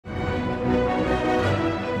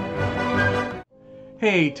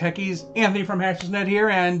Hey techies, Anthony from HNE here,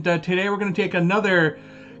 and today we're going to take another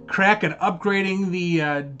crack at upgrading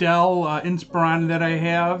the Dell Inspiron that I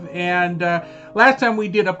have. And last time we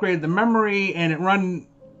did upgrade the memory, and it run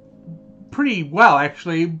pretty well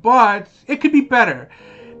actually, but it could be better.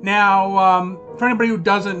 Now, for anybody who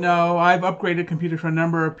doesn't know, I've upgraded computers for a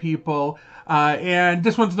number of people, and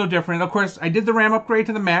this one's no different. Of course, I did the RAM upgrade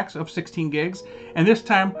to the max of 16 gigs, and this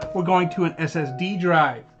time we're going to an SSD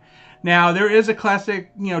drive. Now, there is a classic,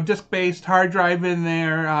 disk-based hard drive in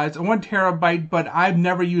there. It's a 1 terabyte, but I've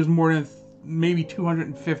never used more than maybe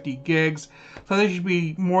 250 gigs. So this should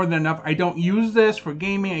be more than enough. I don't use this for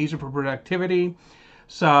gaming. I use it for productivity.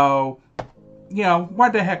 So, why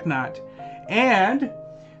the heck not? And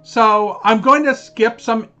so I'm going to skip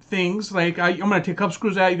some things. Like I'm going to take a couple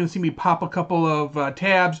screws out. You can see me pop a couple of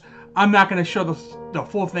tabs. I'm not going to show the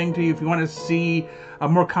full thing to you. If you want to see a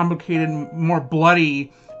more complicated, more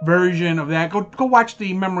bloody version of that, go watch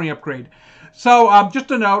the memory upgrade. So just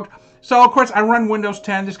a note, so of course I run Windows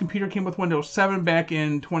 10. This computer came with Windows 7 back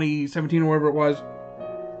in 2017 or whatever it was.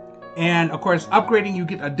 And of course, upgrading, you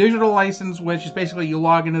get a digital license, which is basically you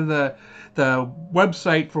log into the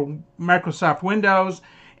website for Microsoft Windows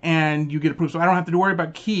and you get approved. So I don't have to worry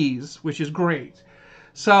about keys, which is great.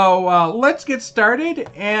 So let's get started.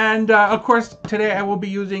 And of course, today I will be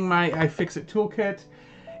using my iFixit toolkit.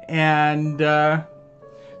 And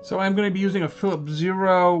so I'm going to be using a Philips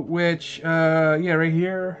Zero, which, yeah, right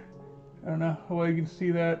here. I don't know how well you can see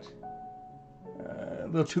that. A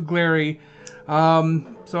little too glary. So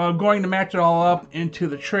I'm going to match it all up into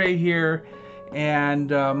the tray here, and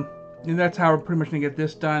that's how we're pretty much going to get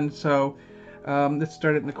this done. So let's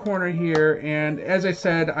start it in the corner here, and as I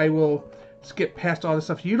said, I will skip past all this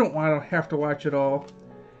stuff. You don't want to have to watch it all,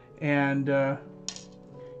 and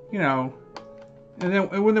and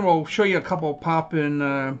then we'll show you a couple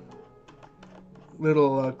pop-in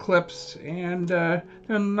little clips, and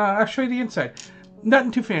then I'll show you the inside.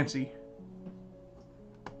 Nothing too fancy.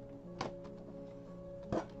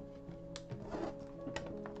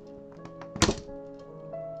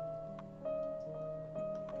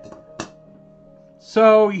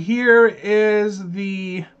 So here is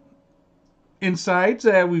the insides.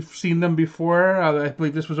 We've seen them before. I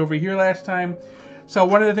believe this was over here last time. So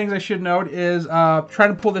one of the things I should note is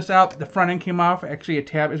trying to pull this out. The front end came off. Actually, a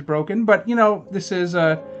tab is broken. But this is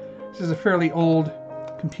a fairly old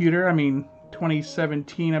computer. I mean,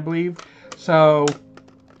 2017, I believe. So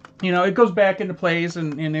it goes back into place,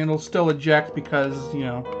 and it'll still eject because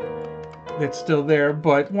it's still there.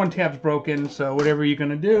 But one tab's broken. So whatever you're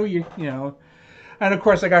gonna do, And of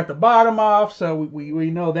course, I got the bottom off, so we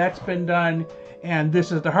know that's been done. And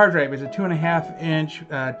this is the hard drive. It's a 2.5-inch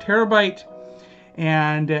terabyte.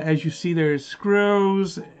 And as you see, there's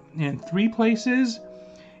screws in 3 places.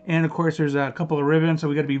 And of course, there's a couple of ribbons, so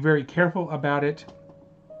we got to be very careful about it.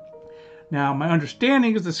 Now, my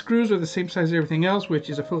understanding is the screws are the same size as everything else, which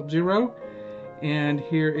is a Philips Zero. And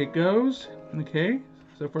here it goes. Okay,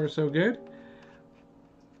 so far so good.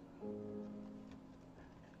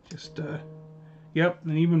 Just yep,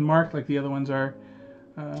 and even marked like the other ones are.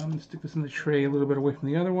 Stick this in the tray a little bit away from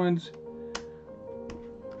the other ones.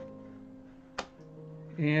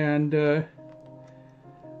 And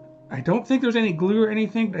I don't think there's any glue or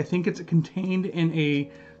anything, but I think it's contained in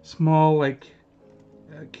a small,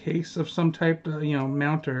 case of some type,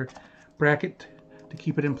 mount or bracket to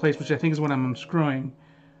keep it in place, which I think is what I'm unscrewing.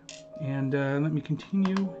 And let me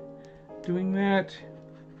continue doing that.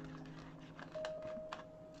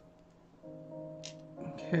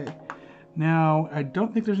 Okay, now I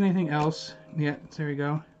don't think there's anything else yet. There we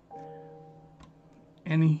go.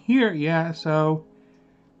 And here, yeah, so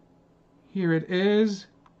here it is.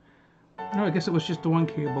 No, I guess it was just the one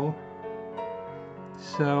cable.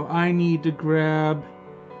 So I need to grab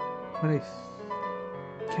what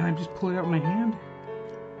can I just pull it out with my hand?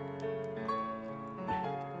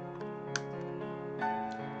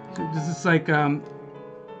 So this is like yeah,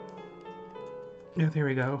 there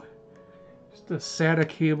we go. The SATA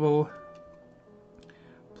cable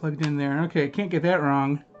plugged in there. Okay, can't get that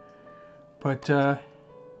wrong. But yeah,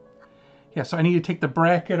 so I need to take the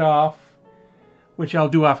bracket off, which I'll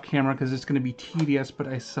do off camera because it's going to be tedious, but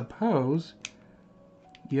I suppose.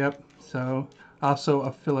 Yep, so also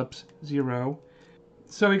a Philips Zero.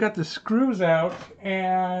 So we got the screws out,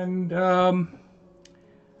 and I'm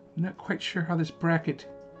not quite sure how this bracket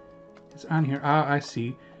is on here. Ah, I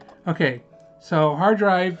see. Okay, so hard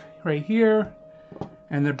drive right here,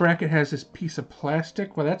 and the bracket has this piece of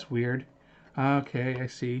plastic. Well, that's weird. Okay, I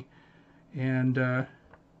see. And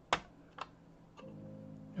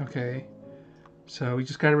okay, so we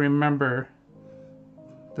just got to remember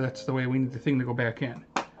that's the way we need the thing to go back in.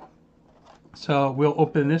 So we'll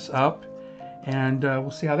open this up and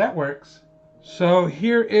we'll see how that works. So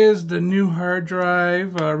here is the new hard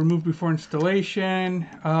drive, removed before installation.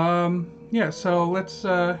 Yeah, so let's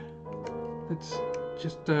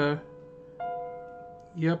just,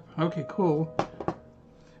 yep, okay, cool.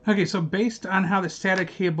 Okay, so based on how the SATA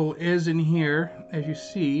cable is in here, as you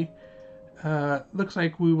see, looks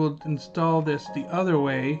like we will install this the other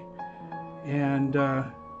way, and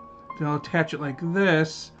then I'll attach it like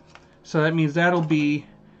this. So that means that'll be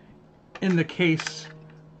in the case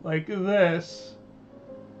like this,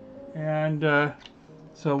 and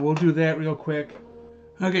so we'll do that real quick.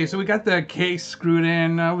 Okay, so we got the case screwed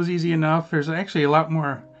in. That was easy enough. There's actually a lot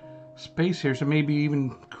more space here, so maybe even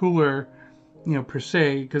cooler, you know, per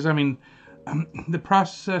se, because I mean the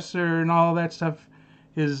processor and all that stuff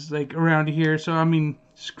is like around here, so I mean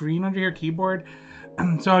screen under here, keyboard.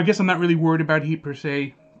 So I guess I'm not really worried about heat per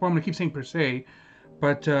se. Well, I'm gonna keep saying per se,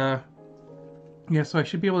 but yeah, so I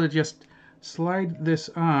should be able to just slide this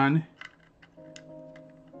on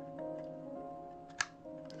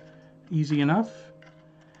easy enough,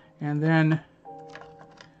 and then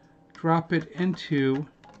drop it into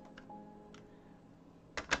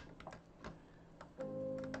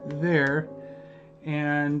there,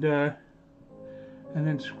 and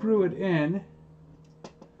then screw it in.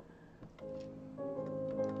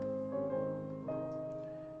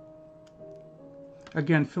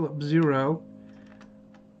 Again, Phillips 0.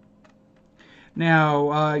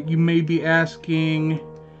 Now, you may be asking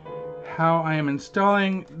how I am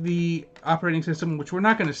installing the operating system, which we're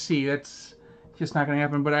not going to see. That's just not going to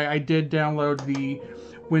happen. But I did download the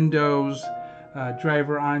Windows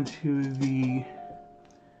driver onto the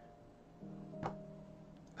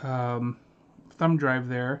thumb drive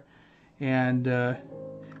there, and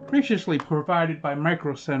graciously provided by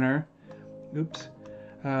Micro Center. Oops.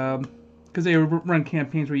 Because they run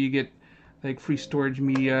campaigns where you get like free storage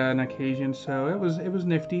media on occasion, so it was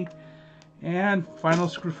nifty. And final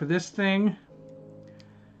screw for this thing,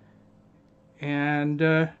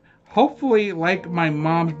 and hopefully, like my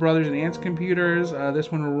mom's brothers and aunts' computers,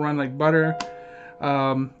 this one will run like butter.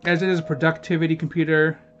 As it is a productivity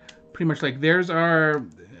computer, pretty much like theirs are.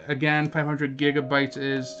 Again, 500 gigabytes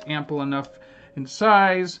is ample enough in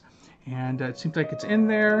size, and it seems like it's in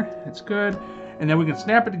there. It's good. And then we can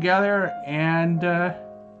snap it together, and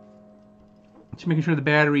just making sure the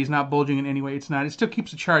battery is not bulging in any way. It's not. It still keeps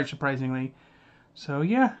the charge, surprisingly. So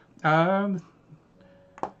yeah. And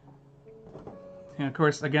of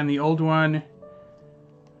course, again, the old one.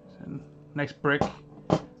 Nice brick.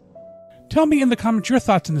 Tell me in the comments your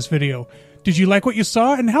thoughts on this video. Did you like what you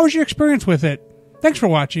saw, and how was your experience with it? Thanks for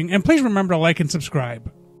watching, and please remember to like and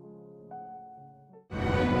subscribe.